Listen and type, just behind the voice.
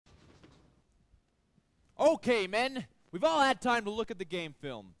Okay, men, we've all had time to look at the game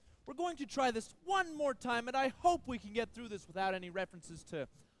film. We're going to try this one more time, and I hope we can get through this without any references to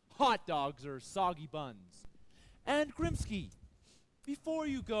hot dogs or soggy buns. And Grimsky, before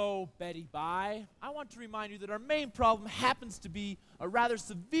you go Betty bye, I want to remind you that our main problem happens to be a rather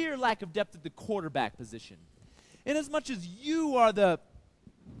severe lack of depth at the quarterback position. Inasmuch as you are the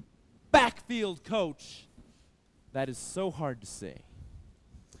backfield coach, that is so hard to say.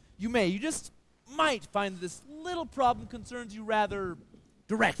 You just might find that this little problem concerns you rather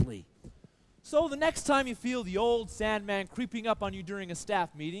directly. So the next time you feel the old Sandman creeping up on you during a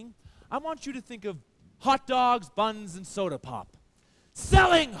staff meeting, I want you to think of hot dogs, buns, and soda pop.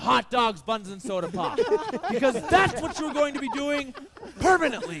 Selling hot dogs, buns, and soda pop. Because that's what you're going to be doing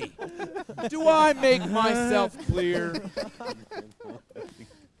permanently. Do I make myself clear?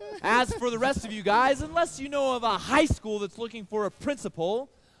 As for the rest of you guys, unless you know of a high school that's looking for a principal,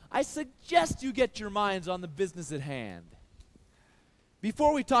 I suggest you get your minds on the business at hand.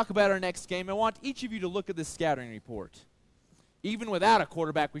 Before we talk about our next game, I want each of you to look at this scouting report. Even without a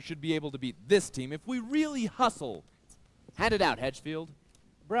quarterback, we should be able to beat this team if we really hustle. Hand it out, Hedgefield.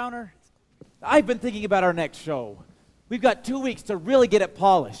 Browner, I've been thinking about our next show. We've got 2 weeks to really get it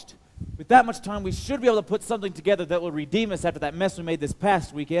polished. With that much time, we should be able to put something together that will redeem us after that mess we made this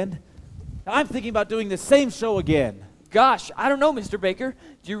past weekend. I'm thinking about doing the same show again. Gosh, I don't know, Mr. Baker.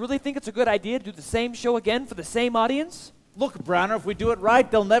 Do you really think it's a good idea to do the same show again for the same audience? Look, Browner, if we do it right,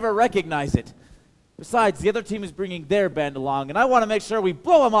 they'll never recognize it. Besides, the other team is bringing their band along, and I want to make sure we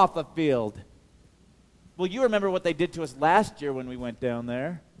blow them off the field. Well, you remember what they did to us last year when we went down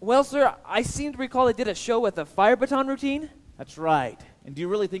there. Well, sir, I seem to recall they did a show with a fire baton routine. That's right. And do you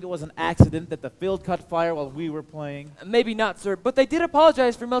really think it was an accident that the field caught fire while we were playing? Maybe not, sir, but they did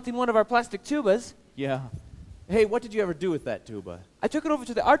apologize for melting one of our plastic tubas. Yeah. Hey, what did you ever do with that tuba? I took it over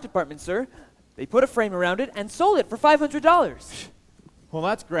to the art department, sir. They put a frame around it and sold it for $500. Well,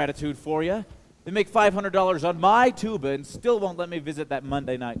 that's gratitude for you. They make $500 on my tuba and still won't let me visit that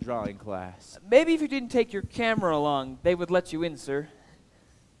Monday night drawing class. Maybe if you didn't take your camera along, they would let you in, sir.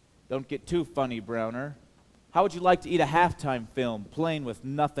 Don't get too funny, Browner. How would you like to eat a halftime film, plain with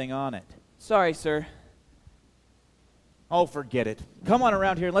nothing on it? Sorry, sir. Oh, forget it. Come on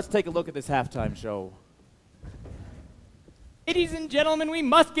around here and let's take a look at this halftime show. Ladies and gentlemen, we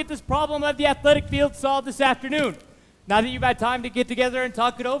must get this problem of the athletic field solved this afternoon. Now that you've had time to get together and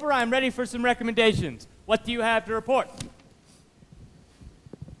talk it over, I'm ready for some recommendations. What do you have to report?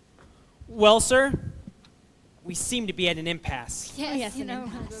 Well, sir, we seem to be at an impasse. Yes, you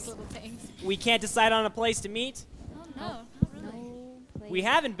know, those little things. We can't decide on a place to meet. Oh, no, not really. We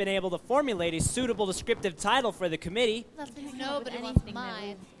haven't been able to formulate a suitable descriptive title for the committee. Nobody wants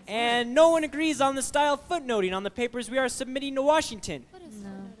mine. And no one agrees on the style of footnoting on the papers we are submitting to Washington. What is footnoting?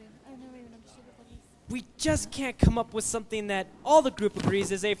 I've never even understood what that is. We just can't come up with something that all the group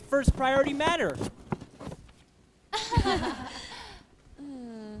agrees is a first priority matter.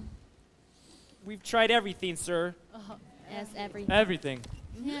 We've tried everything, sir. Yes, everything. Everything.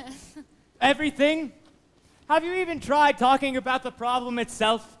 Yes. Everything? Have you even tried talking about the problem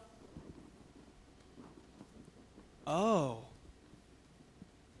itself? Oh.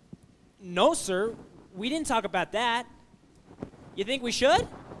 No, sir. We didn't talk about that. You think we should?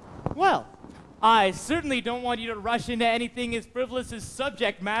 Well, I certainly don't want you to rush into anything as frivolous as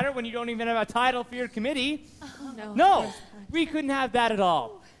subject matter when you don't even have a title for your committee. Oh, no. No, we couldn't have that at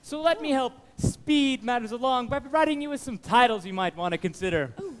all. So let me help speed matters along by providing you with some titles you might want to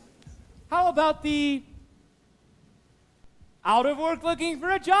consider. Ooh. How about the Out of Work Looking for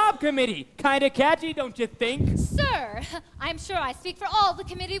a Job Committee? Kind of catchy, don't you think? Sir, I'm sure I speak for all the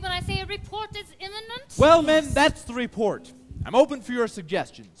committee when I say a report is imminent. Well, men, that's the report. I'm open for your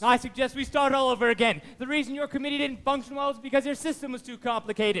suggestions. I suggest we start all over again. The reason your committee didn't function well is because your system was too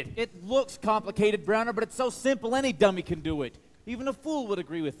complicated. It looks complicated, Browner, but it's so simple any dummy can do it. Even a fool would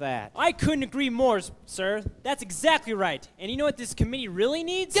agree with that. I couldn't agree more, sir. That's exactly right. And you know what this committee really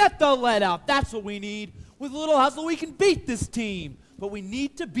needs? Get the lead out. That's what we need. With a little hustle, we can beat this team. But we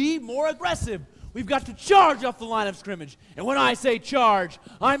need to be more aggressive. We've got to charge off the line of scrimmage. And when I say charge,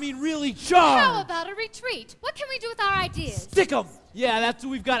 I mean really charge. How about a retreat? What can we do with our ideas? Stick 'em. Yeah, that's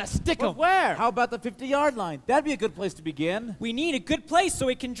what we've got to stick 'em. But where? How about the 50-yard line? That'd be a good place to begin. We need a good place so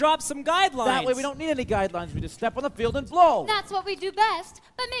we can drop some guidelines. That way we don't need any guidelines. We just step on the field and blow. That's what we do best.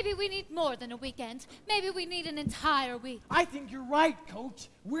 But maybe we need more than a weekend. Maybe we need an entire week. I think you're right, Coach.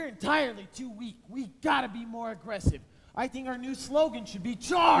 We're entirely too weak. We gotta be more aggressive. I think our new slogan should be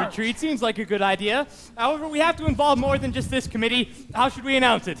Charge! Retreat seems like a good idea. However, we have to involve more than just this committee. How should we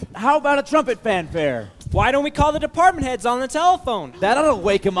announce it? How about a trumpet fanfare? Why don't we call the department heads on the telephone? That'll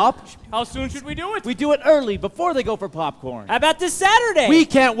wake them up. How soon should we do it? We do it early, before they go for popcorn. How about this Saturday? We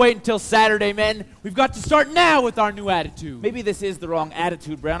can't wait until Saturday, men. We've got to start now with our new attitude. Maybe this is the wrong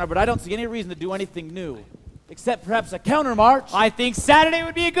attitude, Browner, but I don't see any reason to do anything new. Except perhaps a counter march. I think Saturday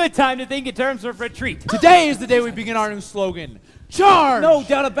would be a good time to think in terms of retreat. Today is the day we begin our new slogan. Charge! No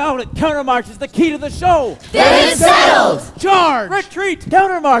doubt about it. Counter march is the key to the show. Then it's settled! Charge! Retreat!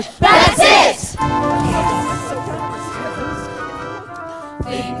 Counter march. That's it!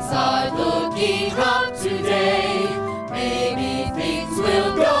 Things are looking up today. Maybe things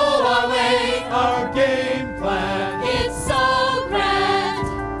will go our way. Our game plan. It's so grand.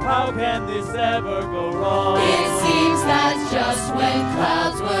 How can this ever go wrong? It seems that's just when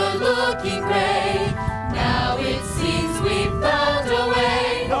clouds were looking gray. Now it seems we've found a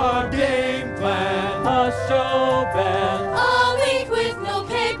way. Our game plan. A show band. A week with no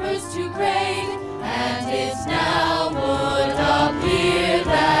papers to grade. And it now would appear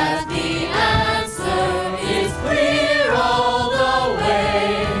that the answer is clear all the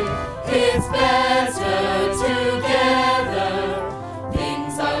way. It's better together.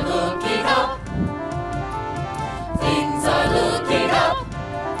 Things are looking up. Things are looking up.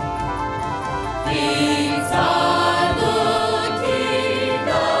 Things are looking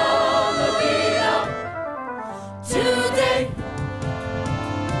up today.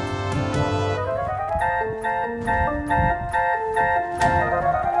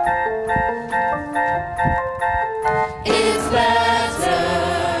 It's better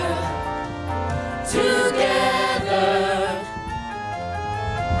together.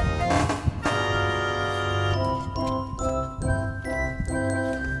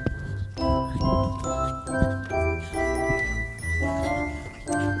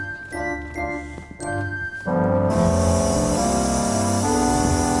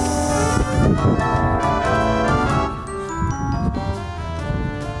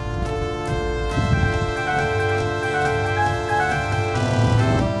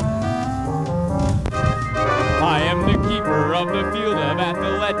 I am the keeper of the field of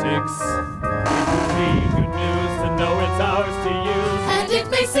athletics. The good news to know it's ours to use. And it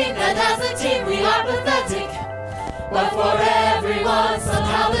may seem that as a team we are pathetic, but for everyone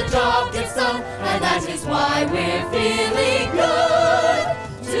somehow the job gets done, and that is why we're feeling good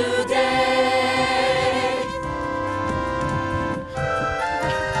today.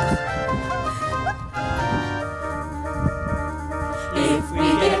 If we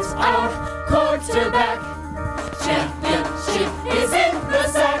get our quarterback, championship is in the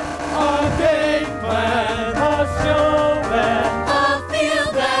sack. Our game plan. A show band. A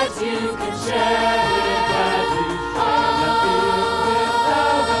field that you can share.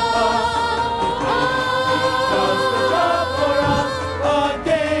 Does the job for us. A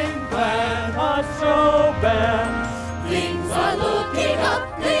game plan. A show band. Things are looking up,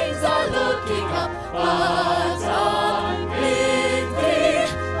 things are looking up, but unwittingly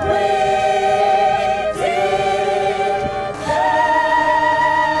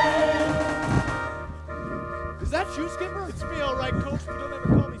Is that you, Skipper? It's me, all right, Coach, but don't ever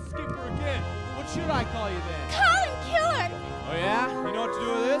call me Skipper again. What should I call you then? Colin Killer. Oh, yeah? You know what to do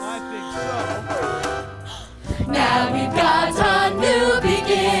with this? I think so. Now we've got a new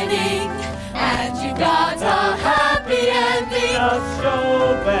beginning, and you've got a happy ending. A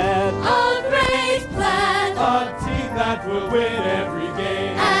show band. A great plan, A team that will win every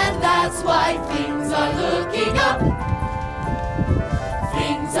game. and that's why things are looking up.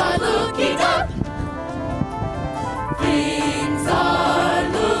 Things are looking up. Things are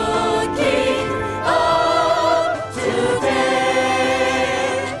looking up today.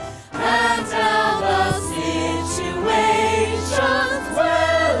 And now the situation's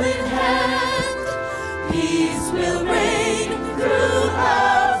well in hand. Peace will reign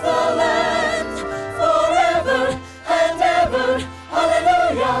throughout the land forever and ever.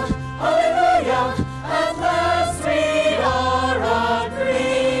 Hallelujah, hallelujah. At last we are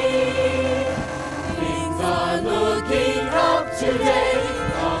agreed. Things are looking up today.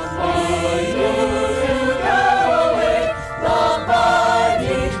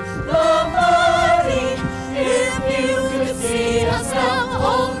 Lombardi, Lombardi. If you could see us now,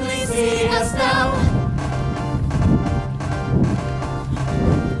 only see us now.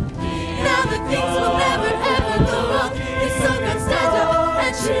 Now the things will never ever go wrong. The sun can stand up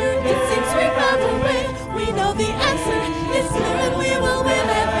and shoot. It seems we found a way. We know the answer is clear and we will win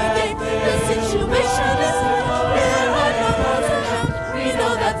every game. The situation is clear. There are no clouds around. We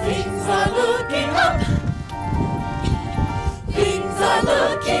know that things are looking up.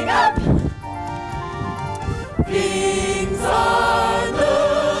 Things are